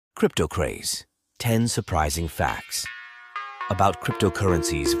Crypto Craze, 10 Surprising Facts About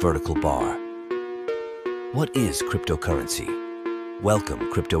Cryptocurrencies Vertical Bar. What is cryptocurrency?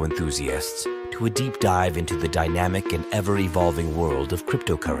 Welcome, crypto enthusiasts, to a deep dive into the dynamic and ever-evolving world of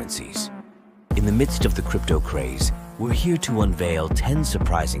cryptocurrencies. In the midst of the crypto craze, we're here to unveil 10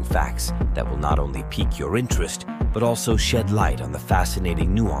 surprising facts that will not only pique your interest, but also shed light on the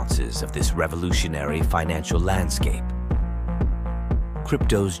fascinating nuances of this revolutionary financial landscape.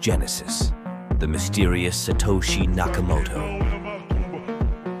 Crypto's genesis, the mysterious Satoshi Nakamoto.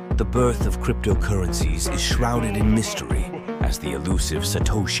 The birth of cryptocurrencies is shrouded in mystery, as the elusive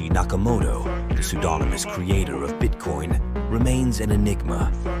Satoshi Nakamoto, the pseudonymous creator of Bitcoin, remains an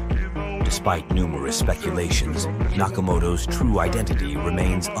enigma. Despite numerous speculations, Nakamoto's true identity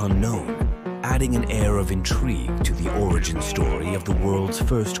remains unknown, adding an air of intrigue to the origin story of the world's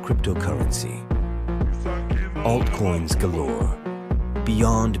first cryptocurrency. Altcoins galore.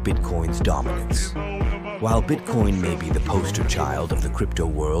 Beyond Bitcoin's dominance. While Bitcoin may be the poster child of the crypto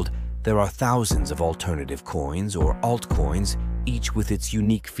world, there are thousands of alternative coins or altcoins, each with its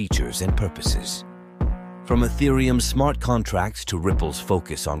unique features and purposes. From Ethereum's smart contracts to Ripple's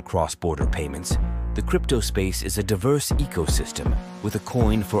focus on cross-border payments, the crypto space is a diverse ecosystem with a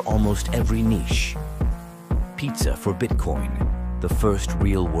coin for almost every niche. Pizza for Bitcoin, the first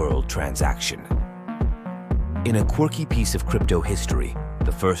real-world transaction. In a quirky piece of crypto history,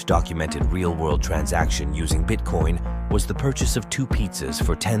 the first documented real-world transaction using Bitcoin was the purchase of 2 pizzas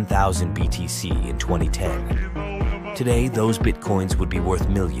for 10,000 BTC in 2010. Today, those Bitcoins would be worth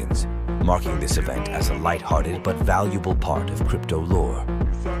millions, marking this event as a lighthearted but valuable part of crypto lore.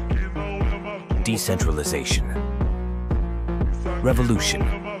 Decentralization. Revolution,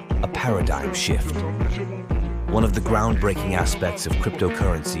 a paradigm shift. One of the groundbreaking aspects of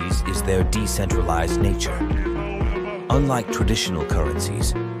cryptocurrencies is their decentralized nature. Unlike traditional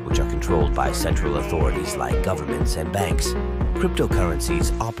currencies, which are controlled by central authorities like governments and banks,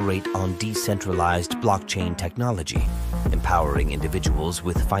 cryptocurrencies operate on decentralized blockchain technology, empowering individuals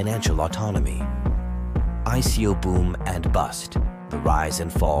with financial autonomy. ICO boom and bust, the rise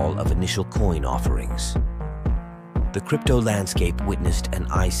and fall of initial coin offerings. The crypto landscape witnessed an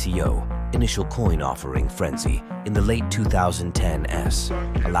ICO, initial coin offering frenzy, in the late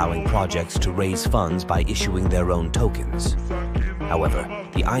 2010s, allowing projects to raise funds by issuing their own tokens. However,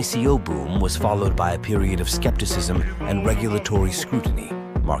 the ICO boom was followed by a period of skepticism and regulatory scrutiny,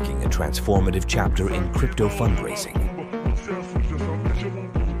 marking a transformative chapter in crypto fundraising.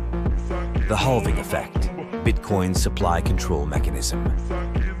 The halving effect, Bitcoin's supply control mechanism.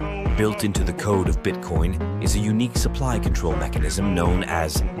 Built into the code of Bitcoin is a unique supply control mechanism known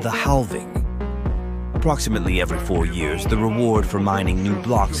as the halving. Approximately every 4 years, the reward for mining new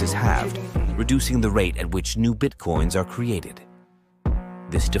blocks is halved, reducing the rate at which new Bitcoins are created.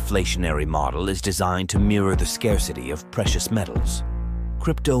 This deflationary model is designed to mirror the scarcity of precious metals.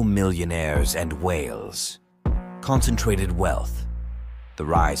 Crypto millionaires and whales. Concentrated wealth. The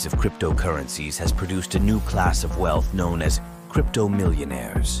rise of cryptocurrencies has produced a new class of wealth known as crypto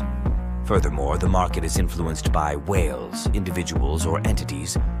millionaires. Furthermore, the market is influenced by whales, individuals or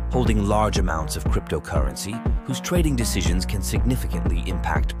entities holding large amounts of cryptocurrency whose trading decisions can significantly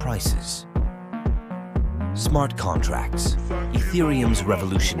impact prices. Smart contracts, Ethereum's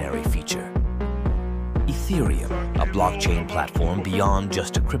revolutionary feature. Ethereum, a blockchain platform beyond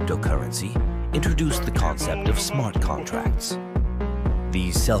just a cryptocurrency, introduced the concept of smart contracts.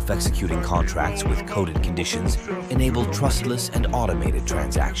 These self-executing contracts with coded conditions enable trustless and automated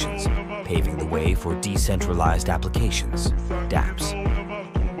transactions, paving the way for decentralized applications, dApps.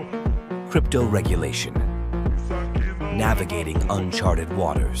 Crypto regulation. Navigating uncharted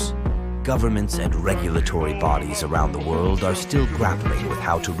waters. Governments and regulatory bodies around the world are still grappling with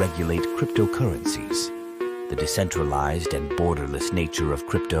how to regulate cryptocurrencies. The decentralized and borderless nature of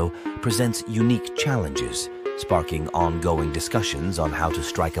crypto presents unique challenges, sparking ongoing discussions on how to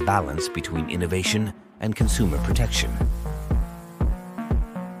strike a balance between innovation and consumer protection.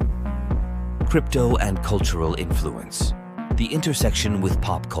 Crypto and cultural influence. The intersection with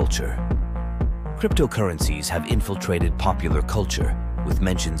pop culture. Cryptocurrencies have infiltrated popular culture, with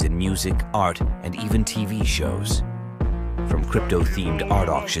mentions in music, art, and even TV shows. From crypto-themed art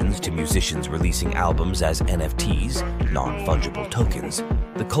auctions to musicians releasing albums as NFTs, non-fungible tokens,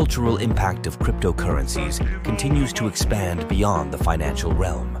 the cultural impact of cryptocurrencies continues to expand beyond the financial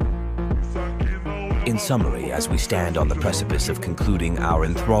realm. In summary, as we stand on the precipice of concluding our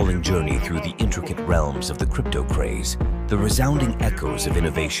enthralling journey through the intricate realms of the crypto craze, the resounding echoes of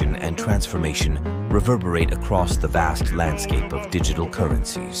innovation and transformation reverberate across the vast landscape of digital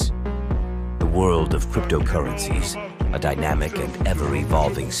currencies. The world of cryptocurrencies, a dynamic and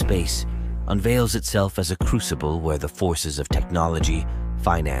ever-evolving space, unveils itself as a crucible where the forces of technology,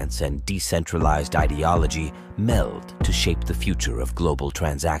 finance, and decentralized ideology meld to shape the future of global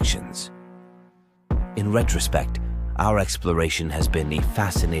transactions. In retrospect, our exploration has been a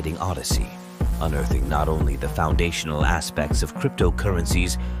fascinating odyssey, unearthing not only the foundational aspects of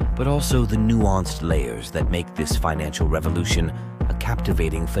cryptocurrencies, but also the nuanced layers that make this financial revolution a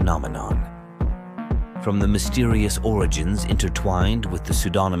captivating phenomenon. From the mysterious origins intertwined with the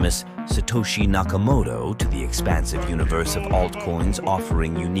pseudonymous Satoshi Nakamoto to the expansive universe of altcoins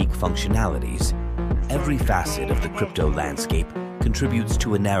offering unique functionalities, every facet of the crypto landscape contributes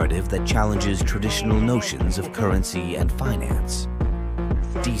to a narrative that challenges traditional notions of currency and finance.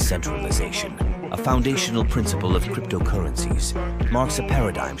 Decentralization, a foundational principle of cryptocurrencies, marks a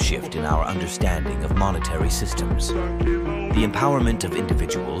paradigm shift in our understanding of monetary systems. The empowerment of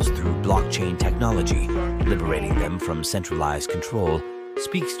individuals through blockchain technology, liberating them from centralized control,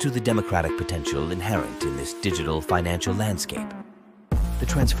 speaks to the democratic potential inherent in this digital financial landscape. The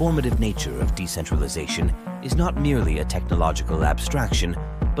transformative nature of decentralization is not merely a technological abstraction,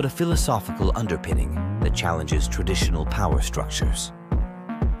 but a philosophical underpinning that challenges traditional power structures.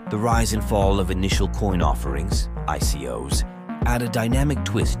 The rise and fall of initial coin offerings, ICOs, add a dynamic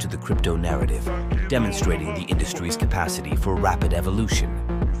twist to the crypto narrative, demonstrating the industry's capacity for rapid evolution.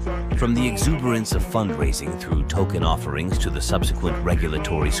 From the exuberance of fundraising through token offerings to the subsequent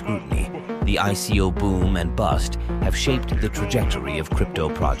regulatory scrutiny, the ICO boom and bust have shaped the trajectory of crypto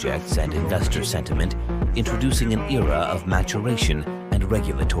projects and investor sentiment, introducing an era of maturation and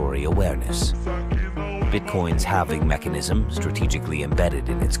regulatory awareness. Bitcoin's halving mechanism, strategically embedded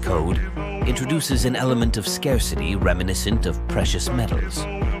in its code, introduces an element of scarcity reminiscent of precious metals.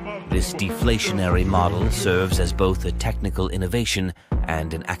 This deflationary model serves as both a technical innovation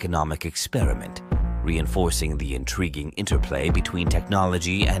and an economic experiment, reinforcing the intriguing interplay between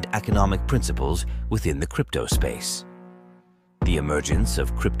technology and economic principles within the crypto space. The emergence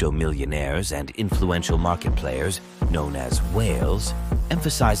of crypto millionaires and influential market players, known as whales,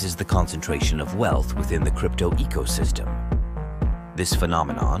 emphasizes the concentration of wealth within the crypto ecosystem. This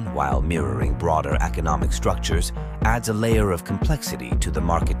phenomenon, while mirroring broader economic structures, adds a layer of complexity to the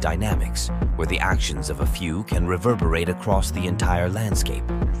market dynamics, where the actions of a few can reverberate across the entire landscape.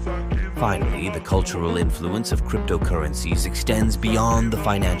 Finally, the cultural influence of cryptocurrencies extends beyond the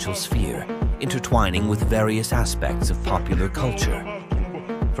financial sphere, intertwining with various aspects of popular culture.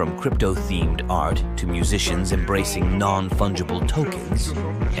 From crypto-themed art to musicians embracing non-fungible tokens,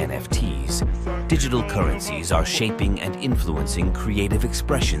 NFTs, digital currencies are shaping and influencing creative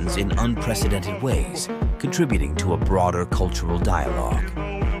expressions in unprecedented ways, contributing to a broader cultural dialogue.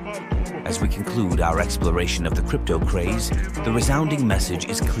 As we conclude our exploration of the crypto craze, the resounding message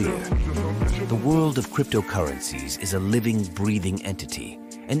is clear. The world of cryptocurrencies is a living, breathing entity,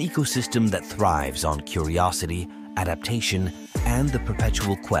 an ecosystem that thrives on curiosity, adaptation, and the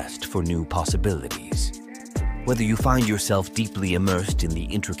perpetual quest for new possibilities. Whether you find yourself deeply immersed in the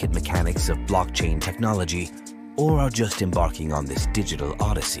intricate mechanics of blockchain technology or are just embarking on this digital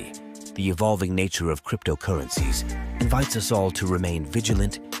odyssey, the evolving nature of cryptocurrencies invites us all to remain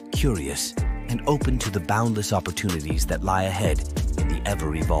vigilant, curious, and open to the boundless opportunities that lie ahead in the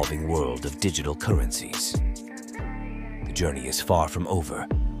ever-evolving world of digital currencies. The journey is far from over,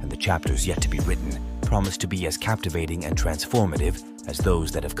 and the chapters yet to be written promise to be as captivating and transformative as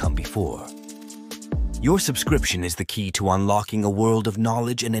those that have come before. Your subscription is the key to unlocking a world of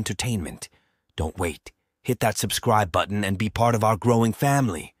knowledge and entertainment. Don't wait. Hit that subscribe button and be part of our growing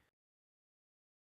family.